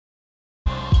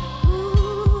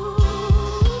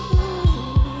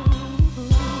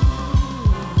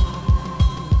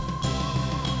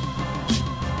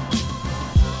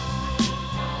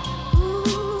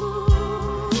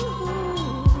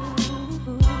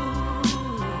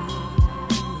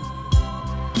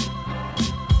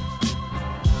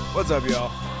What's up, y'all?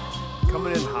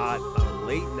 Coming in hot on a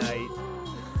late night.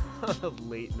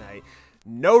 Late night.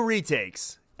 No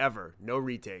retakes. Ever. No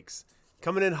retakes.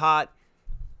 Coming in hot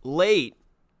late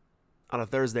on a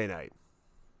Thursday night.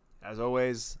 As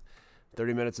always,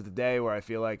 30 minutes of the day where I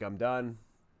feel like I'm done.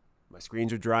 My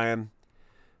screens are drying.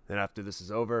 Then after this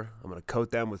is over, I'm going to coat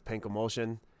them with pink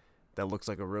emulsion that looks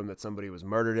like a room that somebody was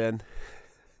murdered in.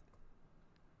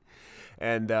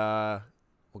 And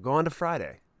we'll go on to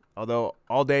Friday. Although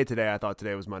all day today, I thought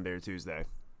today was Monday or Tuesday.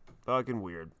 Fucking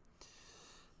weird.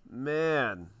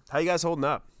 Man, how you guys holding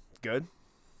up? Good?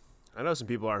 I know some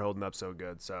people aren't holding up so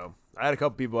good. So I had a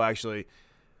couple people actually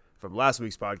from last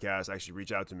week's podcast actually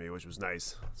reach out to me, which was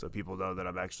nice. So people know that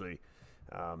I'm actually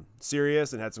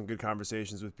serious and had some good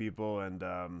conversations with people. And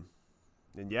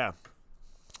yeah.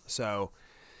 So,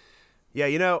 yeah,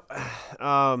 you know,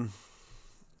 I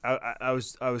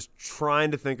was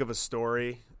trying to think of a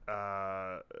story.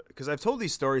 Because I've told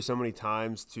these stories so many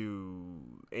times to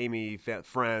Amy,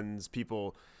 friends,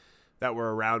 people that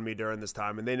were around me during this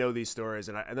time, and they know these stories,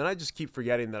 and then I just keep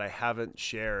forgetting that I haven't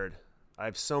shared. I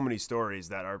have so many stories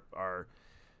that are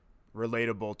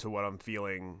relatable to what I'm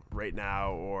feeling right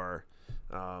now, or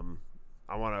how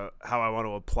I want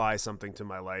to apply something to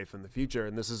my life in the future,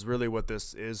 and this is really what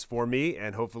this is for me,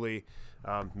 and hopefully,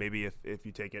 maybe if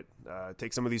you take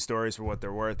some of these stories for what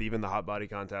they're worth, even the hot body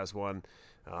contest one.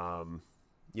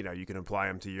 You can apply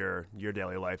them to your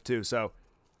daily life too. So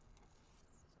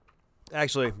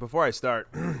actually, before I start,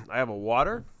 I have a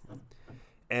water,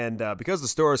 and because the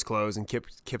store is closed and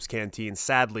Kip's Canteen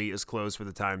sadly is closed for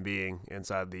the time being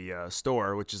inside the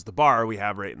store, which is the bar we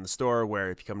have right in the store, where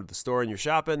if you come to the store and you're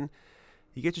shopping,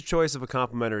 you get your choice of a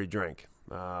complimentary drink.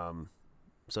 So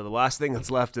the last thing that's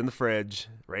left in the fridge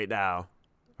right now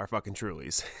are fucking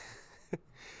Trulies.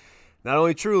 Not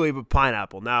only Truly, but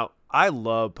pineapple. Now, I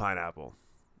love pineapple.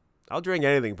 I'll drink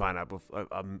anything pineapple.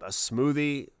 A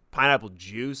smoothie, pineapple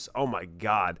juice. Oh, my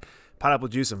God. Pineapple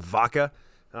juice and vodka.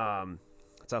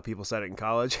 That's how people said it in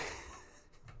college.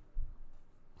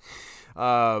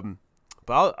 But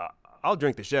I'll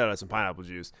drink the shit out of some pineapple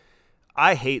juice.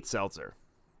 I hate seltzer.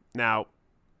 Now,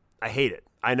 I hate it.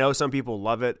 I know some people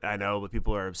love it. I know that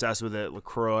people are obsessed with it.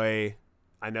 LaCroix.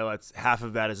 I know that's half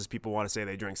of that is just people want to say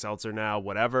they drink seltzer now,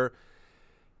 whatever.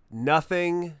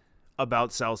 Nothing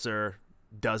about seltzer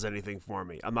does anything for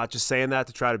me. I'm not just saying that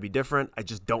to try to be different. I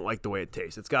just don't like the way it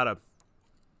tastes. It's got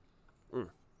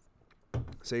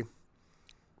see?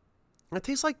 It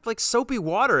tastes like soapy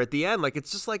water at the end. Like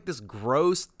it's just like this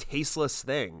gross, tasteless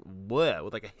thing. Blech,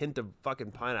 with like a hint of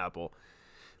fucking pineapple.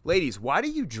 Ladies, why do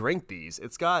you drink these?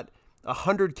 It's got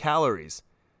 100 calories.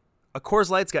 A Coors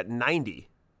Light's got 90.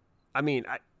 I mean,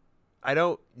 I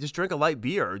don't just drink a light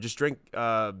beer or just drink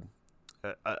a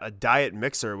diet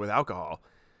mixer with alcohol.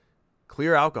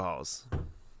 Clear alcohols.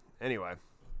 Anyway,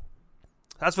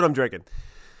 that's what I'm drinking.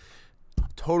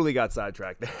 Totally got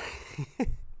sidetracked there.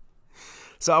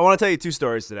 So I want to tell you two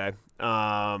stories today.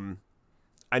 I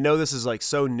know this is like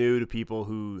so new to people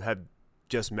who have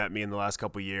just met me in the last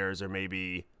couple of years, or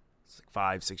maybe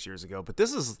 5-6 years ago. But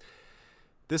this is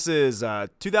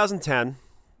 2010,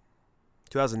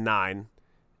 2009,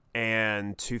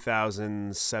 and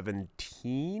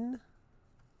 2017.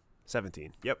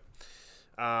 17. Yep.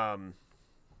 And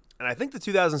I think the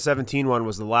 2017 one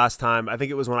was the last time. I think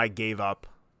it was when I gave up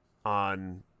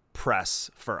on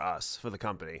press for the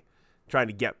company, trying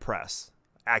to get press,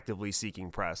 actively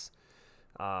seeking press.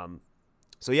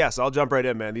 So yes, I'll jump right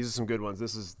in, man. These are some good ones.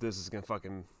 This is gonna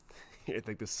fucking. I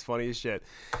think this is funny as shit.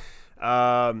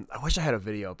 I wish I had a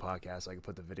video podcast so I could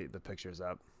put the pictures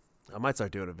up. I might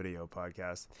start doing a video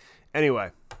podcast.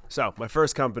 Anyway, so my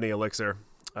first company, Elixir,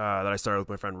 that I started with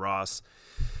my friend Ross.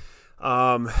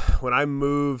 When I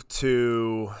moved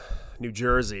to New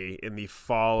Jersey in the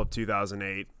fall of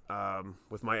 2008,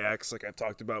 with my ex, like I've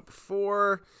talked about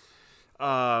before,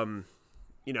 I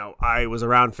was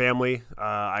around family.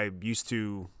 I used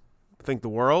to think the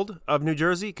world of New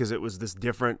Jersey because it was this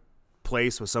different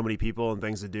place with so many people and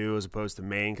things to do as opposed to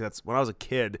Maine. Because that's when I was a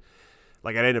kid.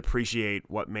 Like, I didn't appreciate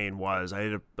what Maine was.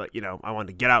 I wanted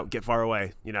to get out, get far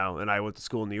away, and I went to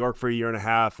school in New York for a year and a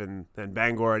half and then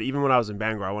Bangor. And even when I was in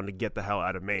Bangor, I wanted to get the hell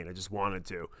out of Maine. I just wanted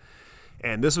to.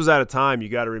 And this was at a time, you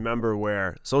got to remember,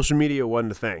 where social media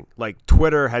wasn't a thing. Like,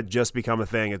 Twitter had just become a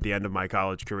thing at the end of my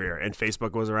college career, and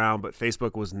Facebook was around, but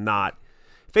Facebook was not.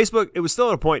 It was still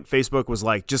at a point, Facebook was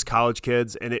like just college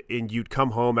kids, and you'd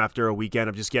come home after a weekend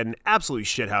of just getting absolutely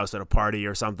shithoused at a party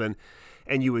or something,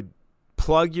 and you would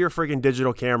plug your freaking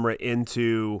digital camera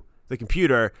into the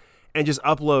computer and just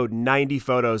upload 90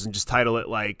 photos and just title it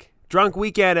like drunk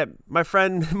weekend at my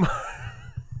friend.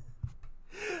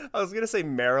 I was going to say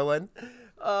Maryland.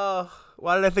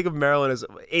 Why did I think of Maryland as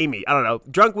Amy? I don't know.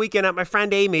 Drunk weekend at my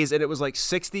friend Amy's, and it was like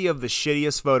 60 of the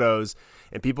shittiest photos.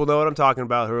 And people know what I'm talking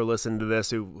about who are listening to this,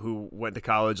 who went to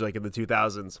college like in the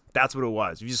 2000s. That's what it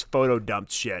was. You just photo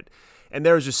dumped shit. And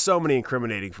there was just so many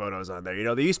incriminating photos on there. You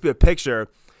know, there used to be a picture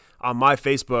on my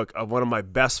Facebook of one of my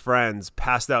best friends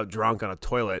passed out drunk on a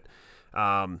toilet.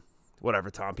 Whatever,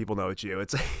 Tom. People know it's you.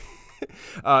 It's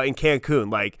in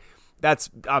Cancun. Like,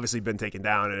 that's obviously been taken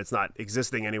down and it's not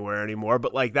existing anywhere anymore.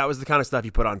 But like, that was the kind of stuff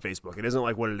you put on Facebook. It isn't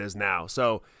like what it is now.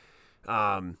 So,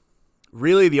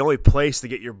 really the only place to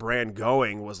get your brand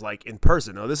going was like in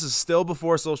person. Now, this is still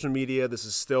before social media. This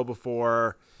is still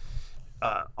before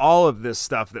all of this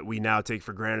stuff that we now take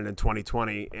for granted in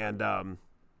 2020. And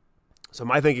so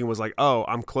my thinking was like, oh,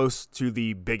 I'm close to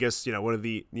the biggest, one of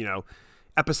the,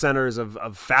 epicenters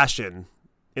of fashion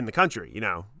in the country,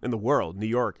 in the world, New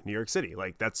York City.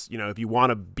 Like that's, if you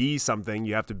want to be something,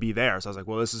 you have to be there. So I was like,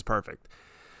 well, this is perfect.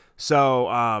 So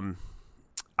I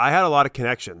had a lot of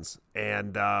connections,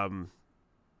 and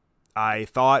I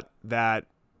thought that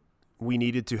we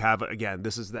needed to have, again,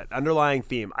 this is that underlying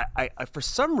theme. I for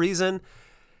some reason,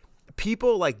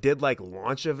 people like did like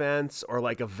launch events or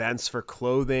like events for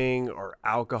clothing or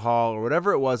alcohol or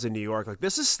whatever it was in New York. Like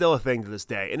this is still a thing to this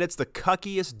day. And it's the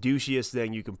cuckiest, douchiest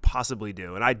thing you can possibly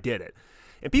do. And I did it.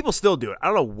 And people still do it. I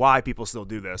don't know why people still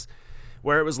do this.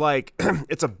 Where it was like,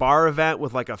 it's a bar event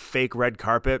with like a fake red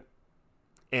carpet.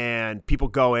 And people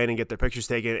go in and get their pictures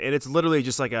taken. And it's literally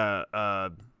just like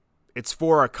it's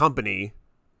for a company,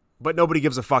 but nobody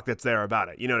gives a fuck that's there about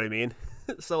it. You know what I mean?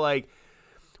 So like,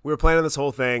 we were planning this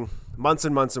whole thing, months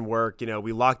and months of work.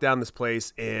 We locked down this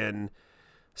place in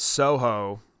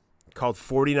Soho called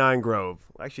 49 Grove.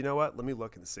 Actually, you know what? Let me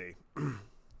look and see. Let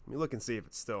me look and see if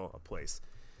it's still a place.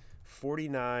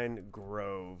 49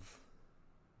 Grove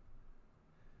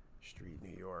Street,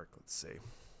 New York. Let's see.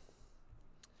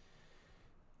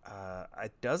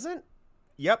 It doesn't.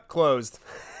 Yep, closed.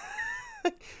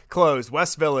 Closed.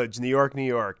 West Village, New York, New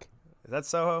York. Is that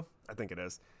Soho? I think it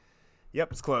is.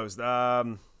 Yep, it's closed.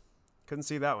 Couldn't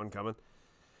see that one coming.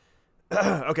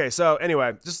 Okay, so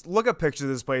anyway, just look up pictures of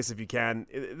this place if you can.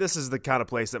 This is the kind of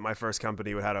place that my first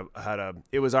company had a.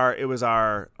 It was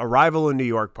our arrival in New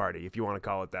York party, if you want to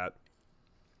call it that.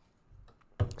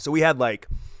 So we had like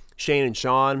Shane and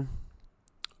Sean.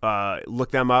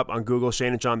 Look them up on Google.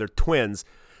 Shane and Sean, they're twins.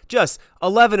 Just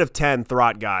 11 of 10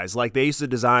 Throt guys. Like they used to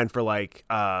design for like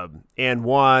And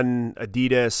One,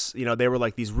 Adidas. They were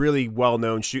like these really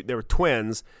well-known They were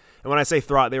twins. And when I say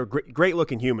Throt, they were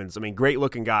great-looking humans. I mean,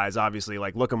 great-looking guys, obviously.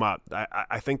 Like, look them up.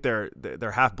 I think they're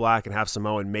half black and half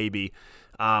Samoan, maybe.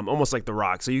 Almost like The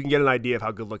Rock. So you can get an idea of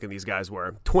how good-looking these guys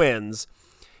were. Twins.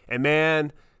 And,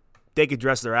 man, they could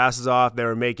dress their asses off. They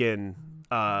were making,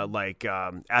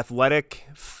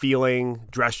 athletic-feeling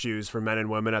dress shoes for men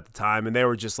and women at the time. And they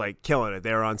were just, like, killing it.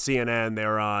 They were on CNN. They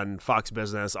were on Fox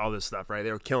Business, all this stuff, right?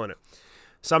 They were killing it.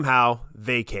 Somehow,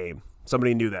 they came.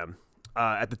 Somebody knew them.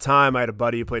 At the time, I had a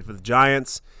buddy who played for the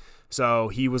Giants, so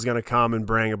he was going to come and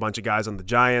bring a bunch of guys on the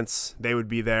Giants. They would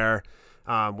be there.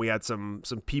 We had some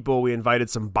people. We invited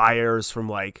some buyers from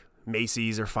like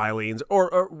Macy's or Filene's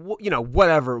or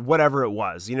whatever it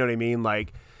was. You know what I mean?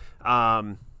 Like,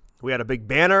 we had a big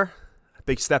banner, a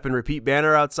big step and repeat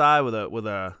banner outside with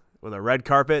a red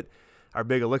carpet. Our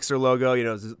big Elixir logo.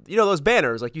 Those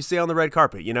banners like you see on the red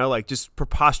carpet. Like just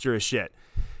preposterous shit.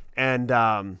 And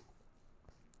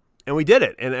we did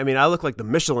it. And I mean, I look like the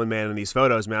Michelin Man in these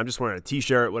photos, man. I'm just wearing a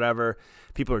t-shirt, whatever.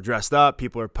 People are dressed up.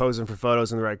 People are posing for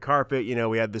photos on the red carpet.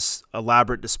 We had this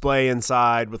elaborate display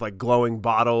inside with like glowing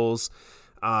bottles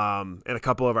and a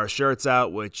couple of our shirts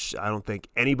out, which I don't think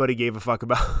anybody gave a fuck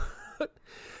about.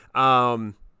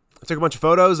 I took a bunch of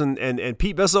photos and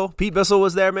Pete Bissell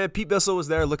was there, man. Pete Bissell was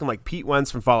there looking like Pete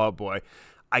Wentz from Fall Out Boy.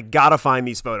 I got to find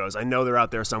these photos. I know they're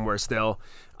out there somewhere still.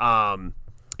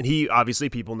 And he, obviously,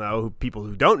 people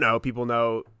who don't know, people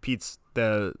know Pete's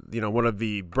one of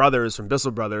the brothers from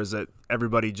Bissell Brothers that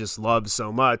everybody just loves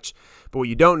so much. But what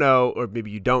you don't know, or maybe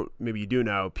you do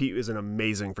know, Pete is an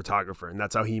amazing photographer, and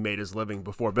that's how he made his living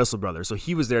before Bissell Brothers. So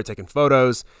he was there taking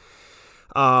photos.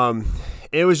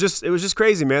 It was just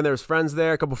crazy, man. There was friends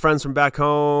there, a couple friends from back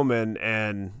home,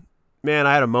 and man,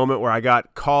 I had a moment where I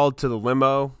got called to the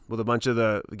limo with a bunch of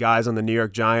the guys on the New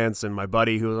York Giants and my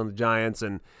buddy who was on the Giants,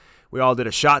 and we all did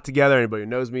a shot together. Anybody who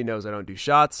knows me knows I don't do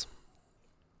shots.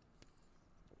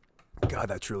 God,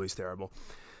 that truly is terrible.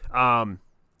 And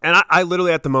I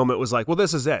literally at the moment was like, well,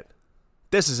 this is it.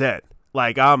 This is it.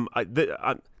 Like, I'm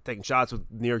taking shots with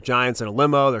New York Giants in a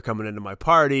limo. They're coming into my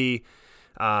party.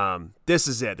 This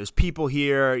is it. There's people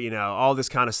here, all this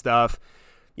kind of stuff.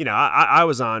 I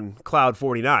was on cloud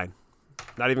 49.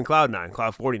 Not even Cloud 9,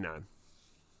 Cloud 49.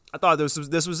 I thought this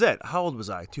was it. How old was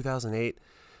I? 2008.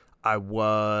 I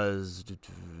was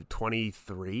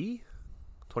 23,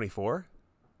 24,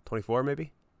 24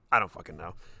 maybe. I don't fucking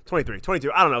know. 23,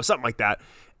 22. I don't know, something like that.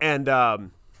 And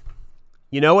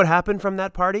you know what happened from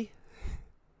that party?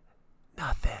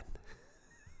 Nothing.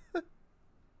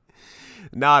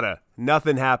 Nada.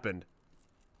 Nothing happened.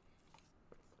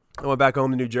 I went back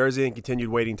home to New Jersey and continued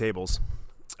waiting tables.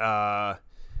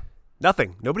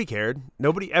 Nothing. Nobody cared.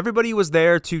 Everybody was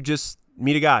there to just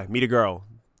meet a guy, meet a girl,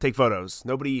 take photos.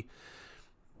 Nobody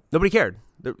cared.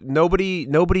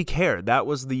 Nobody cared. That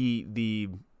was the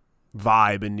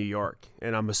vibe in New York.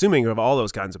 And I'm assuming of all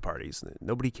those kinds of parties,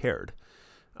 nobody cared.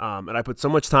 And I put so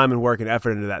much time and work and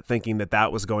effort into that, thinking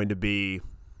that was going to be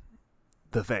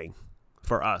the thing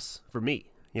for us, for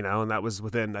me, and that was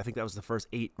within, I think that was the first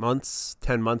 8 months,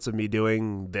 10 months of me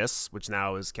doing this, which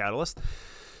now is Catalyst,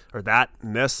 or that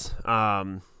and this.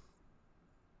 So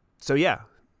yeah,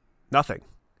 nothing.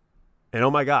 And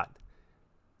oh my God,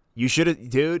 you should have,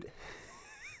 dude,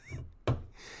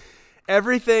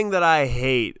 everything that I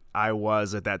hate, I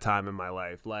was at that time in my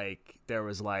life. Like, there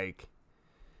was like,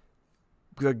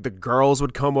 the girls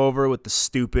would come over with the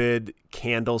stupid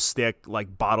candlestick,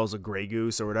 like bottles of Grey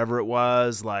Goose or whatever it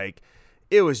was. Like,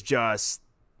 it was just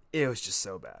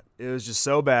so bad. It was just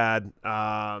so bad.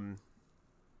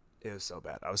 It was so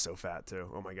bad. I was so fat too.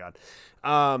 Oh my God.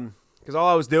 Because all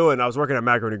I was doing, I was working at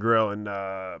Macaroni Grill in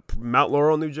Mount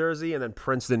Laurel, New Jersey, and then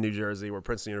Princeton, New Jersey, where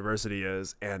Princeton University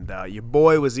is. And your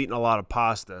boy was eating a lot of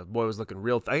pasta. Boy was looking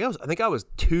real. I think I was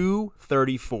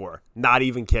 234. Not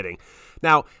even kidding.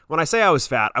 Now, when I say I was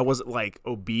fat, I wasn't like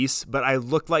obese, but I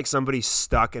looked like somebody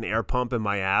stuck an air pump in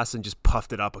my ass and just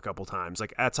puffed it up a couple times.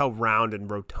 Like, that's how round and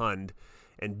rotund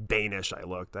and Banish I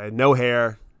looked. I had no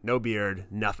hair, no beard,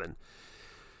 nothing.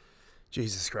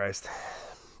 Jesus Christ.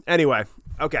 Anyway,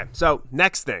 okay, so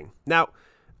next thing. Now,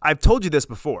 I've told you this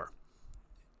before.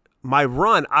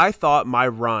 I thought my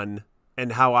run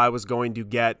and how I was going to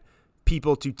get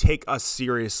people to take us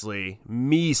seriously,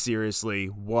 me seriously,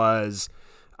 was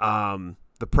the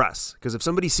press. Because if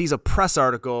somebody sees a press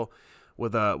article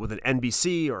with an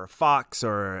NBC or a Fox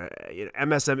or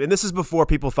MSM, and this is before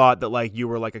people thought that like you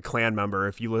were like a Klan member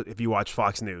if you watch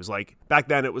Fox News. Like, back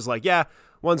then it was like, yeah,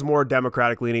 one's more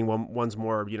Democratic leaning, one's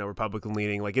more Republican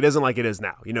leaning. Like, it isn't like it is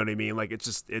now. You know what I mean? Like,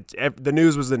 the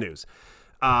news was the news.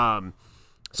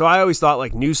 So I always thought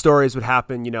like news stories would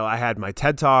happen. I had my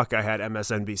TED Talk, I had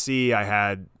MSNBC, I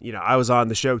had, I was on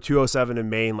the show 207 in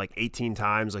Maine like 18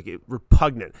 times, like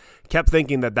repugnant. Kept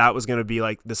thinking that was going to be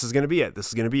like, this is going to be it. This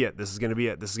is going to be it. This is going to be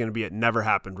it. This is going to be it. Never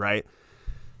happened. Right.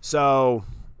 So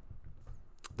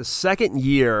the second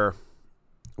year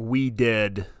we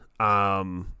did,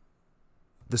 the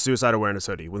suicide awareness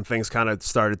hoodie, when things kind of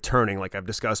started turning, like I've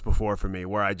discussed before for me,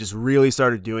 where I just really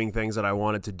started doing things that I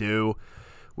wanted to do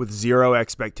with zero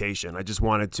expectation. I just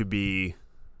wanted to be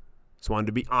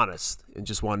honest and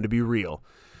just wanted to be real.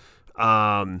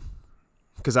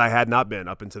 Because I had not been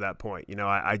up until that point.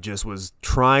 I just was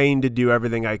trying to do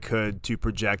everything I could to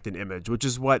project an image, which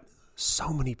is what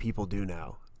so many people do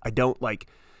now. I'll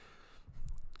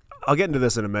get into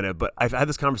this in a minute, but I've had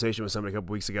this conversation with somebody a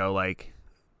couple weeks ago. Like,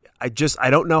 I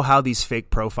don't know how these fake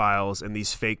profiles and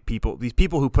these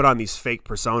people who put on these fake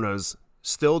personas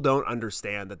still don't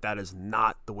understand that is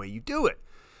not the way you do it.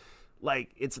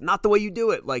 Like, it's not the way you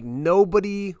do it. Like,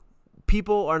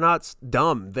 people are not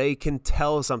dumb. They can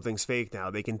tell if something's fake now.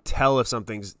 They can tell if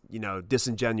something's,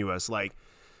 disingenuous. Like,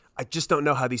 I just don't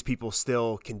know how these people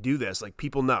still can do this. Like,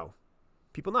 people know.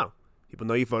 People know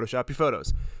you Photoshop your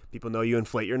photos. People know you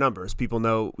inflate your numbers. People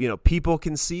know, people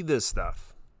can see this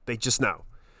stuff. They just know.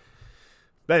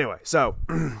 But anyway, so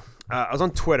I was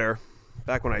on Twitter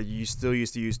back when I still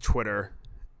used to use Twitter.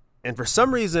 And for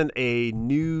some reason, a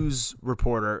news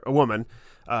reporter, a woman,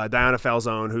 Diana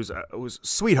Falzone, who's a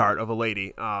sweetheart of a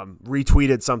lady,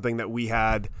 retweeted something that we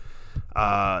had.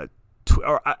 I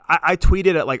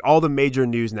tweeted at like all the major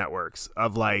news networks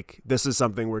of like, this is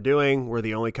something we're doing. We're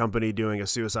the only company doing a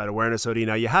suicide awareness hoodie.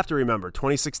 Now, you have to remember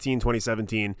 2016,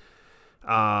 2017,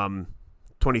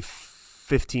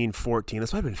 2015, 14.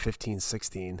 This might have been 15,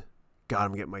 16. God,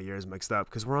 I'm getting my years mixed up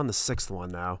because we're on the 6th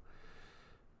one now.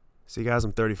 See, guys,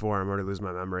 I'm 34. I'm already losing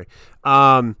my memory.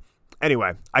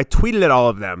 Anyway, I tweeted at all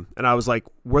of them, and I was like,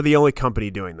 we're the only company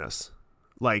doing this.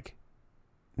 Like,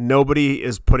 nobody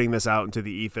is putting this out into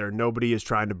the ether. Nobody is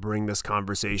trying to bring this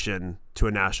conversation to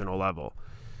a national level.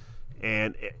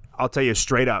 And I'll tell you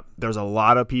straight up, there's a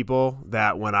lot of people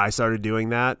that when I started doing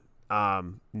that,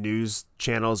 news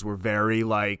channels were very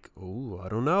like, ooh, I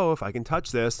don't know if I can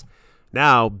touch this.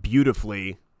 Now,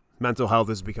 beautifully, mental health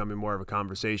is becoming more of a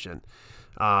conversation.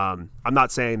 I'm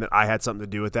not saying that I had something to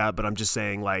do with that, but I'm just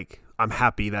saying, like, I'm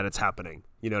happy that it's happening.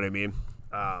 You know what I mean?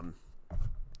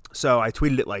 So I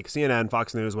tweeted it like CNN,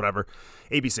 Fox News, whatever,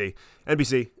 ABC,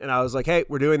 NBC, and I was like, hey,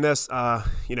 we're doing this,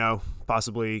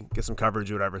 possibly get some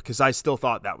coverage or whatever, because I still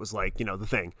thought that was like, the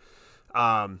thing.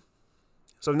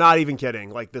 So not even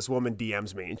kidding, like this woman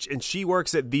DMs me, and she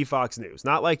works at the Fox News,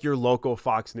 not like your local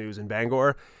Fox News in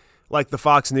Bangor, like the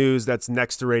Fox News that's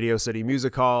next to Radio City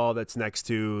Music Hall, that's next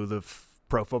to the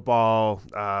pro football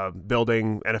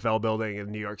building, NFL building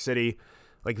in New York City,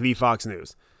 like the Fox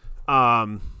News.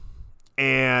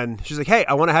 And she's like, hey,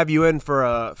 I want to have you in for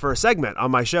a segment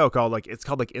on my show called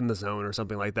In the Zone or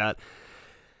something like that.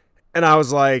 And I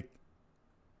was like,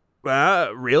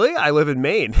 really? I live in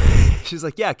Maine. She's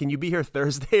like, yeah, can you be here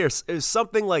Thursday or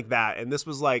something like that? And this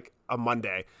was like a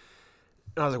Monday.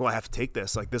 And I was like, well, I have to take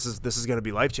this. Like, this is going to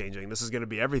be life-changing. This is going to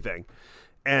be everything.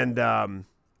 And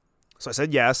so I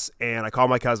said yes, and I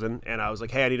called my cousin, and I was like,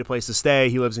 hey, I need a place to stay.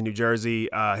 He lives in New Jersey,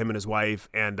 him and his wife,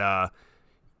 and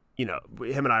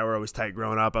him and I were always tight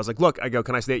growing up. I was like, look,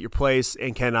 can I stay at your place?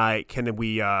 And can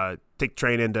we take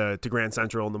train into Grand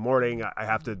Central in the morning? I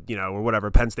have to, or whatever,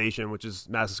 Penn Station, which is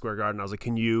Madison Square Garden. I was like,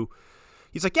 can you?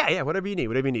 He's like, yeah, whatever you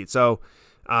need. So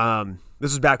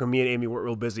this was back when me and Amy were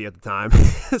real busy at the time.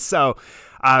 So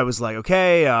I was like,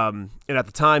 okay. And at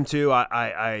the time too,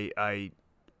 I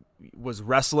was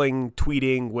wrestling,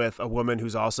 tweeting with a woman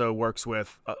who's also works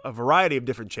with a variety of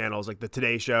different channels, like the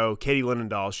Today Show, Katie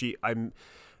Linendahl. I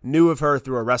knew of her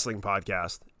through a wrestling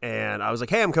podcast, and I was like,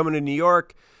 hey, I'm coming to New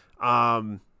York.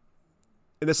 And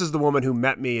this is the woman who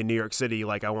met me in New York City,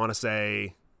 like I want to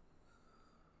say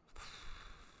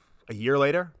a year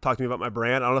later, talked to me about my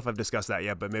brand. I don't know if I've discussed that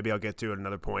yet, but maybe I'll get to it at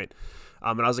another point.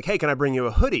 And I was like, hey, can I bring you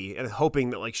a hoodie? And hoping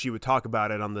that like she would talk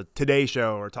about it on the Today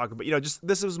Show or talk about, just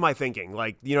this was my thinking,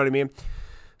 like, you know what I mean?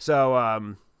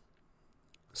 So,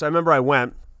 so I remember I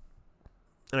went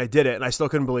and I did it, and I still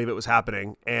couldn't believe it was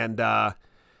happening. And,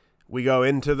 we go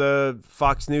into the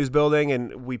Fox News building,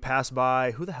 and we pass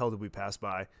by, who the hell did we pass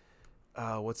by?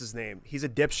 What's his name? He's a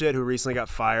dipshit who recently got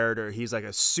fired, or he's like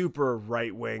a super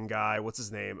right-wing guy. What's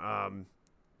his name?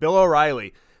 Bill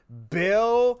O'Reilly.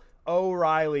 Bill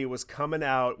O'Reilly was coming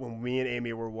out when me and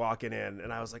Amy were walking in,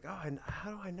 and I was like, oh,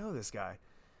 how do I know this guy?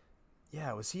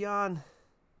 Yeah, was he on?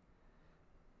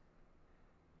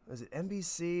 Was it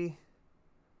NBC?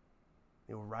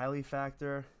 The O'Reilly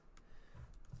Factor?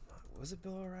 Was it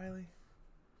Bill O'Reilly?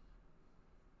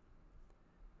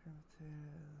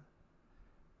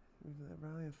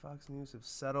 O'Reilly and Fox News have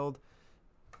settled.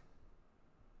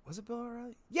 Was it Bill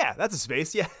O'Reilly? Yeah, that's his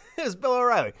face. Yeah, it was Bill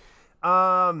O'Reilly.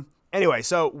 Anyway,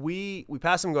 so we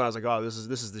passed him going. I was like, oh, this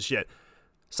is the shit.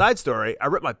 Side story: I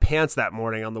ripped my pants that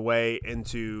morning on the way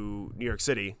into New York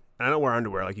City, and I don't wear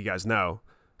underwear, like you guys know.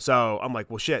 So I'm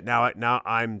like, well, shit. Now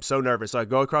I'm so nervous. So I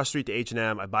go across the street to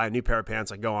H&M. I buy a new pair of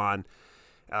pants. I go on.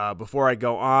 Before I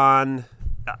go on,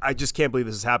 I just can't believe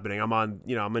this is happening. I'm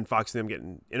in Fox News, I'm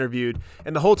getting interviewed.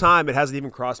 And the whole time it hasn't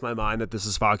even crossed my mind that this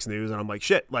is Fox News. And I'm like,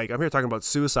 shit, like I'm here talking about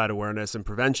suicide awareness and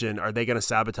prevention. Are they going to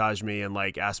sabotage me and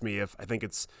like ask me if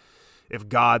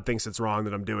God thinks it's wrong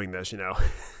that I'm doing this,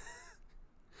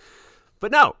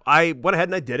 But no, I went ahead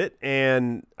and I did it,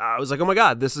 and I was like, "Oh my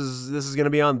God, this is going to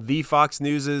be on the Fox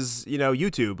News's,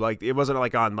 YouTube." Like it wasn't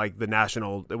like on like the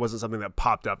national. It wasn't something that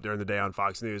popped up during the day on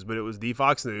Fox News, but it was the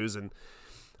Fox News and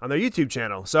on their YouTube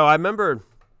channel. So I remember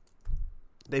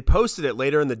they posted it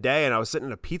later in the day, and I was sitting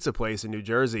in a pizza place in New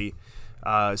Jersey,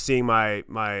 seeing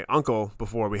my uncle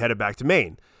before we headed back to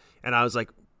Maine, and I was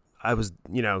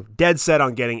dead set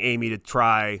on getting Amy to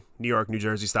try New York, New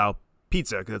Jersey style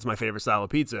pizza because it's my favorite style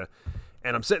of pizza.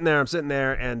 And I'm sitting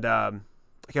there, and I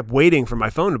kept waiting for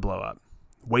my phone to blow up.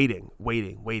 Waiting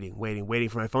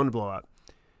for my phone to blow up.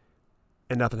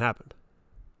 And nothing happened.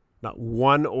 Not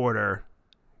one order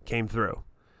came through.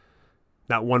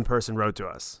 Not one person wrote to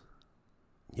us.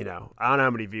 I don't know how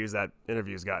many views that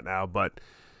interview's got now, but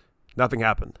nothing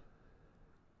happened.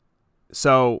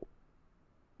 So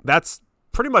that's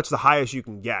pretty much the highest you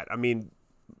can get. I mean,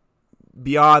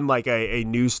 beyond like a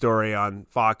news story on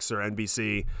Fox or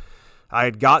NBC, I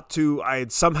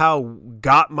had somehow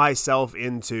got myself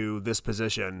into this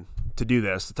position to do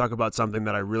this, to talk about something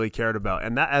that I really cared about.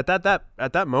 And that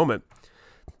at that moment,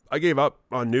 I gave up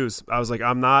on news. I was like,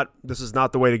 this is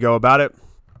not the way to go about it.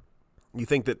 You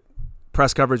think that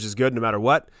press coverage is good no matter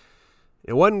what?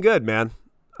 It wasn't good, man.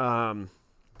 And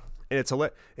it's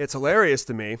hilarious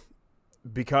to me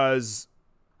because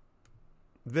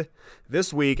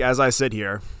this week, as I sit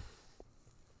here,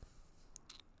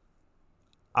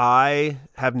 I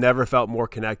have never felt more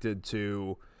connected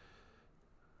to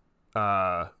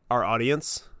our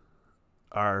audience.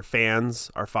 our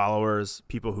fans, our followers,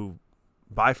 people who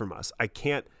buy from us. I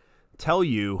can't tell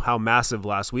you how massive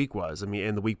last week was. I mean,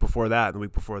 and the week before that, and the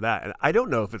week before that. And I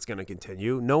don't know if it's going to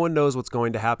continue. No one knows what's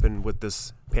going to happen with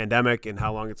this pandemic and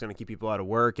how long it's going to keep people out of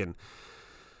work. And,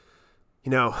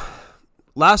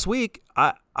 last week,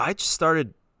 I just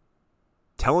started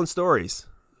telling stories,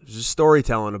 just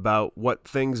storytelling about what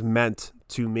things meant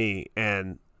to me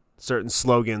and certain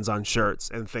slogans on shirts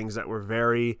and things that were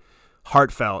very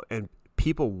heartfelt. And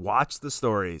people watched the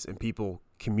stories and people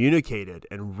communicated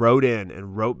and wrote in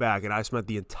and wrote back. And I spent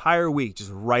the entire week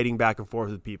just writing back and forth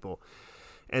with people.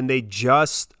 And they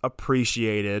just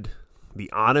appreciated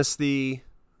the honesty,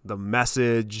 the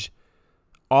message,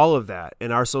 all of that.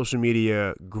 And our social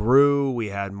media grew. We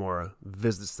had more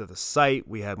visits to the site.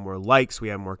 We had more likes. We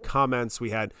had more comments. We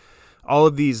had all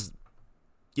of these,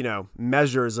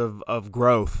 measures of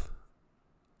growth.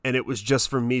 And it was just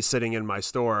from me sitting in my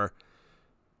store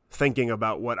thinking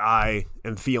about what I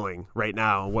am feeling right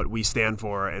now, what we stand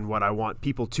for, and what I want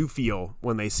people to feel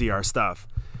when they see our stuff.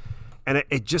 And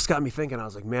it just got me thinking. I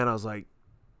was like,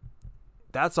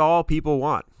 that's all people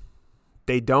want.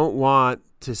 They don't want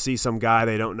to see some guy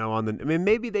they don't know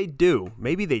maybe they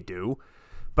do.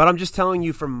 But I'm just telling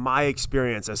you from my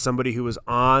experience as somebody who was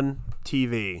on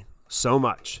TV so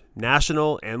much,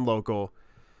 national and local,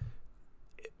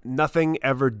 nothing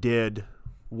ever did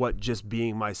what just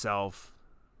being myself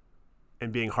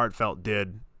and being heartfelt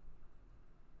did.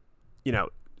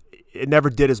 It never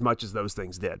did as much as those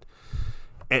things did.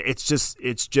 And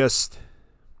it's just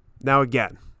now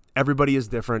again, everybody is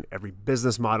different. Every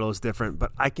business model is different,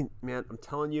 but I'm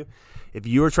telling you, if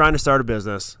you are trying to start a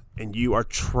business and you are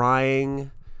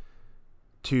trying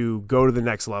to go to the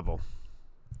next level,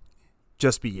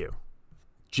 just be you.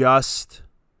 Just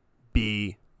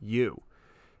be you.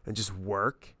 And just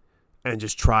work and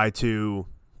just try to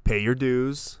pay your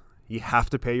dues. You have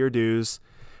to pay your dues.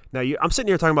 Now, I'm sitting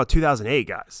here talking about 2008,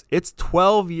 guys. It's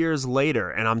 12 years later,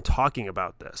 and I'm talking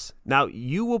about this. Now,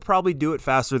 you will probably do it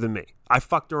faster than me. I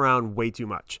fucked around way too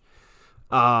much.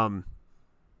 But,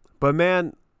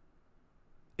 man,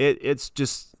 it's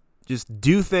just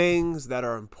do things that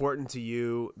are important to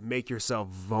you. Make yourself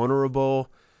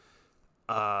vulnerable.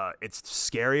 It's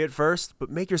scary at first, but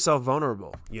make yourself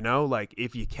vulnerable.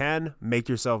 If you can, make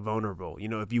yourself vulnerable.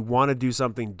 If you want to do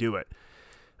something, do it.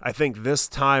 I think this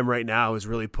time right now is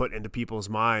really put into people's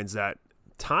minds that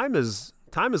time is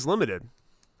limited.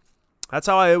 That's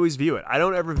how I always view it. I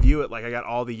don't ever view it like I got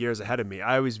all the years ahead of me.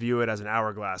 I always view it as an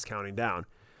hourglass counting down.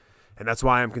 And that's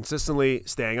why I'm consistently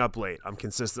staying up late. I'm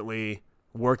consistently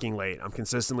working late. I'm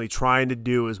consistently trying to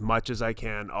do as much as I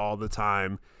can all the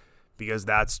time, because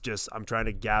I'm trying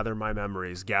to gather my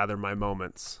memories, gather my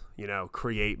moments,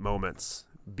 create moments,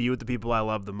 be with the people I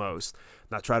love the most,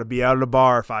 not try to be out at a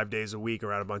bar 5 days a week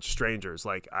around a bunch of strangers.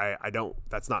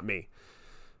 That's not me.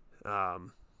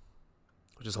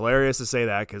 Which is hilarious to say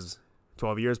that because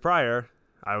 12 years prior,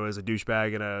 I was a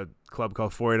douchebag in a club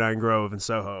called 49 Grove in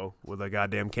Soho with a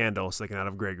goddamn candle sticking out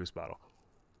of a Grey Goose bottle.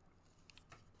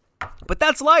 But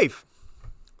that's life.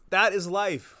 That is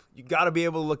life. You got to be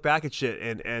able to look back at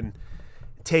shit and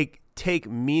take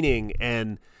meaning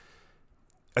and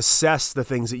assess the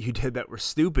things that you did that were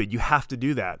stupid. You have to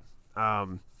do that.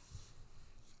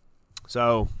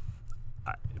 So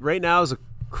right now is a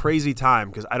crazy time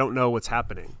because I don't know what's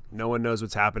happening. No one knows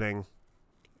what's happening.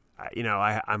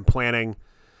 I'm planning,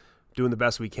 doing the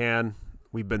best we can.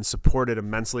 We've been supported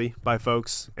immensely by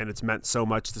folks, and it's meant so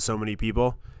much to so many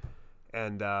people.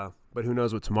 And but who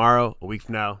knows what tomorrow, a week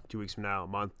from now, 2 weeks from now, a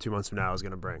month, 2 months from now is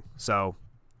going to bring. So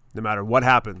no matter what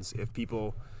happens, if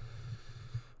people,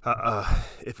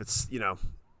 if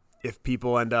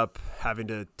people end up having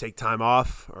to take time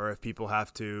off, or if people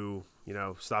have to,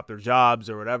 stop their jobs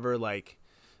or whatever,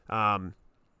 I'll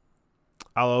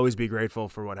always be grateful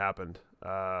for what happened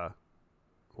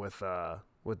with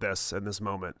this and this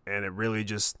moment. And it really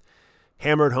just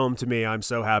hammered home to me. I'm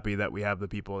so happy that we have the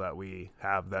people that we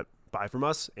have that buy from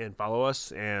us and follow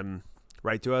us and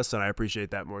write to us, and I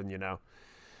appreciate that more than you know.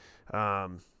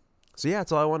 So yeah,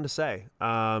 that's all I wanted to say.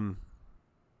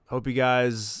 Hope you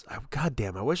guys,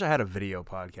 goddamn, I wish I had a video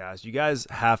podcast. You guys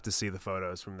have to see the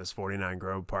photos from this 49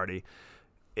 Grove party.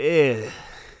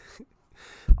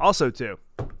 Also, too,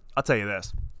 I'll tell you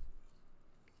this.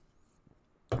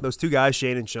 Those two guys,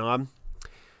 Shane and Sean,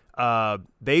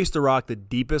 they used to rock the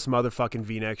deepest motherfucking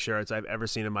V-neck shirts I've ever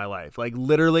seen in my life. Like,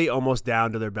 literally almost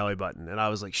down to their belly button. And I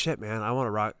was like, shit, man, I want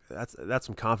to rock. That's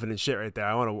some confident shit right there.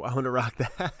 I want to rock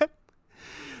that.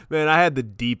 Man, I had the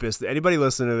deepest. Anybody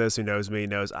listening to this who knows me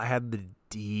knows I had the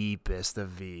deepest of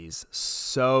V's.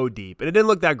 So deep. And it didn't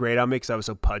look that great on me because I was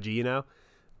so pudgy,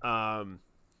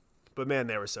 But man,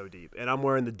 they were so deep. And I'm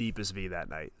wearing the deepest V that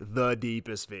night. The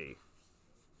deepest V.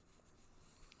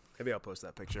 Maybe I'll post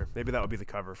that picture. Maybe that would be the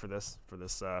cover for this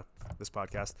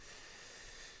podcast.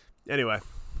 Anyway,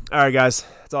 all right, guys,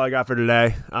 that's all I got for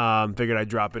today. Figured I'd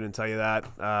drop in and tell you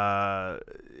that.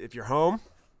 If you're home,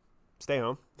 stay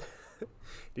home.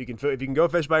 If you can go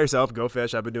fish by yourself, go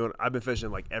fish. I've been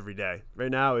fishing like every day.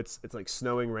 Right now, it's like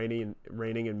snowing, raining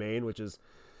in Maine, which is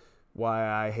why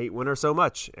I hate winter so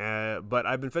much. But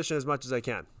I've been fishing as much as I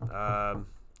can.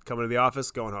 Coming to the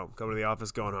office, going home. Coming to the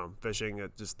office, going home. Fishing,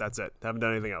 that's it. Haven't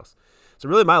done anything else. So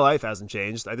really my life hasn't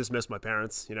changed. I just miss my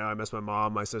parents. I miss my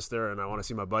mom, my sister, and I want to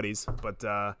see my buddies.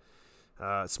 But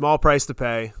small price to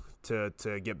pay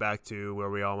to get back to where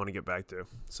we all want to get back to.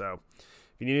 So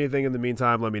if you need anything in the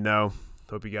meantime, let me know.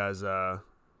 Hope you guys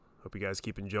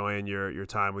keep enjoying your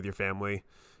time with your family.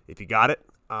 If you got it.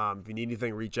 If you need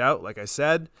anything, reach out, like I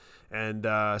said. And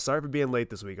sorry for being late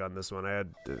this week on this one. I had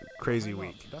a crazy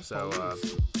week. So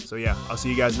yeah, I'll see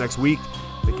you guys next week.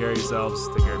 Take care of yourselves.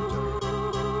 Take care of each other.